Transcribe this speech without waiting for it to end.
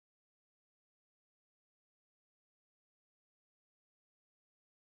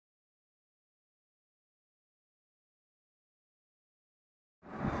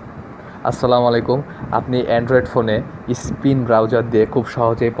আসসালামু আলাইকুম। আপনি অ্যান্ড্রয়েড ফোনে স্পিন ব্রাউজার দিয়ে খুব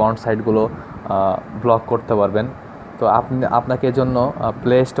সহজেই পর্ন সাইটগুলো ব্লক করতে পারবেন। তো আপনাকে এজন্য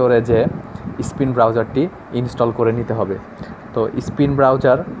প্লে স্টোরে যে স্পিন ব্রাউজারটি ইনস্টল করে নিতে হবে। তো স্পিন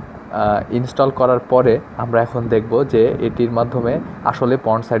ব্রাউজার ইনস্টল করার পরে আমরা এখন দেখব যে এটির মাধ্যমে আসলে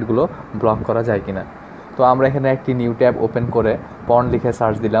পর্ন সাইটগুলো ব্লক করা যায় কিনা। তো আমরা এখানে একটি নিউ ট্যাব ওপেন করে পর্ন লিখে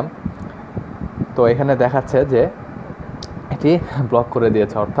সার্চ দিলাম। তো এখানে দেখাচ্ছে যে এটি ব্লক করে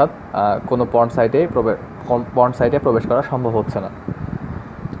দিয়েছে, অর্থাৎ কোনো পর্ন সাইটে প্রবেশ করা সম্ভব হচ্ছে না।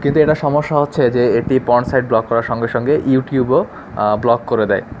 কিন্তু এটা সমস্যা হচ্ছে যে এটি পর্ন সাইট ব্লক করার সঙ্গে সঙ্গে ইউটিউবও ব্লক করে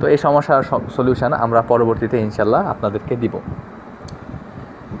দেয়। তো এই সমস্যার সলিউশন আমরা পরবর্তীতে ইনশাল্লাহ আপনাদেরকে দিব।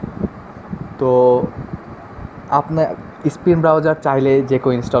 তো আপনার স্পিন ব্রাউজার চাইলে যে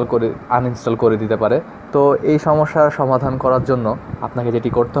কেউ আনইনস্টল করে দিতে পারে। তো এই সমস্যার সমাধান করার জন্য আপনাকে যেটি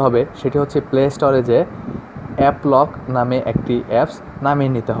করতে হবে সেটি হচ্ছে প্লে স্টোরে যে অ্যাপলক নামে একটি অ্যাপস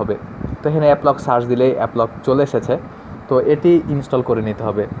নামিয়ে নিতে হবে। তো এখানে অ্যাপলক সার্চ দিলেই অ্যাপলক চলে এসেছে। তো এটি ইনস্টল করে নিতে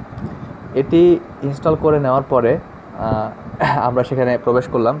হবে। এটি ইনস্টল করে নেওয়ার পরে আমরা সেখানে প্রবেশ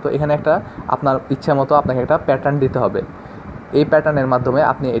করলাম। তো এখানে আপনার ইচ্ছা মতো আপনাকে একটা প্যাটার্ন দিতে হবে। এই প্যাটার্নের মাধ্যমে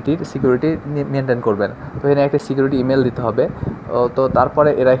আপনি এটির সিকিউরিটি মেনটেন করবেন। তো এখানে একটা সিকিউরিটি ইমেল দিতে হবে। তো তারপরে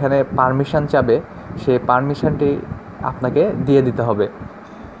এরা এখানে পারমিশন চাবে, সেই পারমিশনটি আপনাকে দিয়ে দিতে হবে।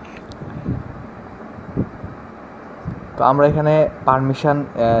 তো আমরা এখানে পারমিশন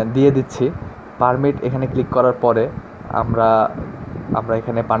দিয়ে দিচ্ছি। পারমিট এখানে ক্লিক করার পরে আমরা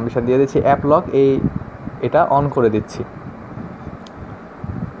এখানে পারমিশন দিয়ে দিচ্ছি। অ্যাপলক এটা অন করে দিচ্ছি।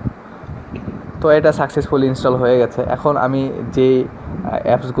 তো এটা সাকসেসফুলি ইনস্টল হয়ে গেছে। এখন আমি যেই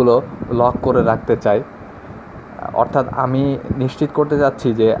অ্যাপসগুলো লক করে রাখতে চাই, অর্থাৎ আমি নিশ্চিত করতে যাচ্ছি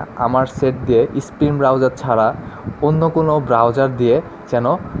যে আমার সেট দিয়ে স্পিন ব্রাউজার ছাড়া অন্য কোনো ব্রাউজার দিয়ে যেন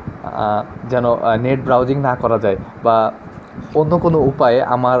নেট ব্রাউজিং না করা যায়, বা অন্য কোনো উপায়ে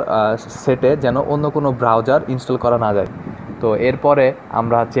আমার সেটে যেন অন্য কোনো ব্রাউজার ইনস্টল করা না যায়। তো এরপরে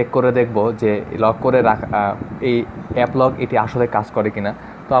আমরা চেক করে দেখব যে লক করে এই অ্যাপ লক এটি আসলে কাজ করে কিনা।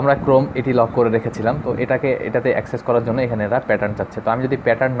 তো আমরা ক্রোম এটি লক করে রেখেছিলাম। তো এটাতে অ্যাক্সেস করার জন্য এখানে এরা প্যাটার্ন চাচ্ছে। তো আমি যদি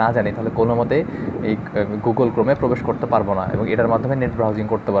প্যাটার্ন না জানি তাহলে কোনো মতেই এই গুগল ক্রোমে প্রবেশ করতে পারবো না এবং এটার মাধ্যমে নেট ব্রাউজিং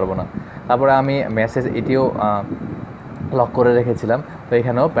করতে পারবো না। তারপরে আমি মেসেজ এটিও লক করে রেখেছিলাম। তো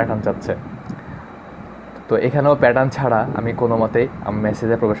এখানেও প্যাটার্ন চাচ্ছে। তো এখানেও প্যাটার্ন ছাড়া আমি কোনো মতেই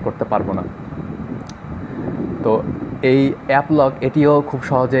মেসেজে প্রবেশ করতে পারবো না। তো এই অ্যাপ লক এটিও খুব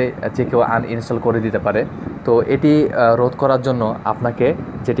সহজে যে কেউ আনইনস্টল করে দিতে পারে। তো এটি রোধ করার জন্য আপনাকে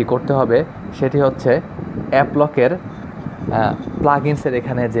যেটি করতে হবে সেটি হচ্ছে অ্যাপ লকের প্লাগইনসের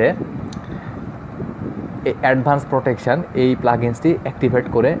এখানে যে অ্যাডভান্স প্রোটেকশান, এই প্লাগইনসটি অ্যাক্টিভেট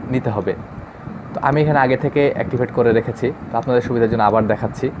করে নিতে হবে। তো আমি এখানে আগে থেকে অ্যাক্টিভেট করে রেখেছি। তো আপনাদের সুবিধার জন্য আবার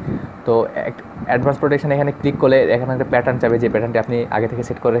দেখাচ্ছি। তো অ্যাডভান্স প্রোটেকশন এখানে ক্লিক করলে এখানে একটা প্যাটার্ন চাবে, যে প্যাটার্নটি আপনি আগে থেকে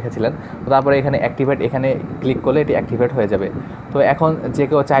সেট করে রেখেছিলেন। তো তারপরে এখানে এখানে ক্লিক করলে এটি অ্যাক্টিভেট হয়ে যাবে। তো এখন যে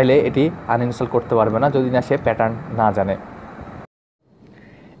কেউ চাইলে এটি আনইনস্টল করতে পারবে না যদি না সে প্যাটার্ন না জানে।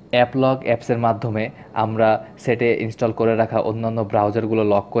 অ্যাপলক অ্যাপসের মাধ্যমে আমরা সেটে ইনস্টল করে রাখা অন্যান্য ব্রাউজারগুলো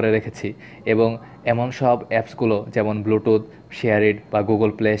লক করে রেখেছি এবং এমন সব অ্যাপসগুলো যেমন ব্লুটুথ, শেয়ারিট বা গুগল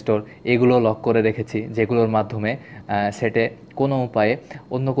প্লে স্টোর এগুলো লক করে রেখেছি, যেগুলোর মাধ্যমে সেটে কোনো উপায়ে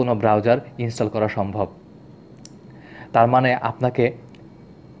অন্য কোনো ব্রাউজার ইনস্টল করা সম্ভব। তার মানে আপনাকে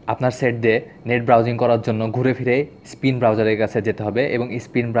আপনার সেট দিয়ে নেট ব্রাউজিং করার জন্য ঘুরে ফিরে স্পিন ব্রাউজারের কাছে যেতে হবে এবং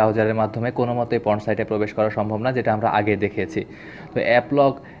স্পিন ব্রাউজারের মাধ্যমে কোনো মতেই পর্ন সাইটে প্রবেশ করা সম্ভব না, যেটা আমরা আগে দেখিয়েছি। তো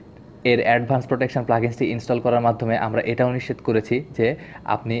অ্যাপলক এর অ্যাডভান্স প্রোটেকশন প্লাগইনসটি ইনস্টল করার মাধ্যমে আমরা এটাও নিশ্চিত করেছি যে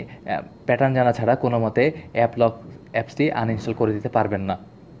আপনি প্যাটার্ন জানা ছাড়া কোনো মতে অ্যাপলক অ্যাপসটি আনইনস্টল করে দিতে পারবেন না।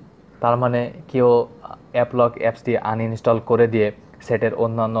 তার মানে কেউ অ্যাপলক অ্যাপসটি আনইনস্টল করে দিয়ে সেটের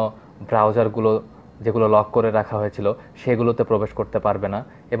অন্যান্য ব্রাউজারগুলো যেগুলো লক করে রাখা হয়েছিল সেগুলোতে প্রবেশ করতে পারবে না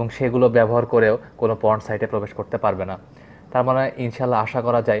এবং সেগুলো ব্যবহার করেও কোনো পর্ন সাইটে প্রবেশ করতে পারবে না। তার মানে ইনশাল্লাহ আশা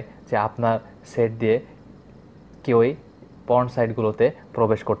করা যায় যে আপনার সেট দিয়ে কেউই পর্ন সাইটগুলোতে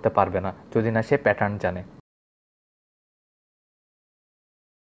প্রবেশ করতে পারবে না যদি না সে প্যাটার্ন জানে।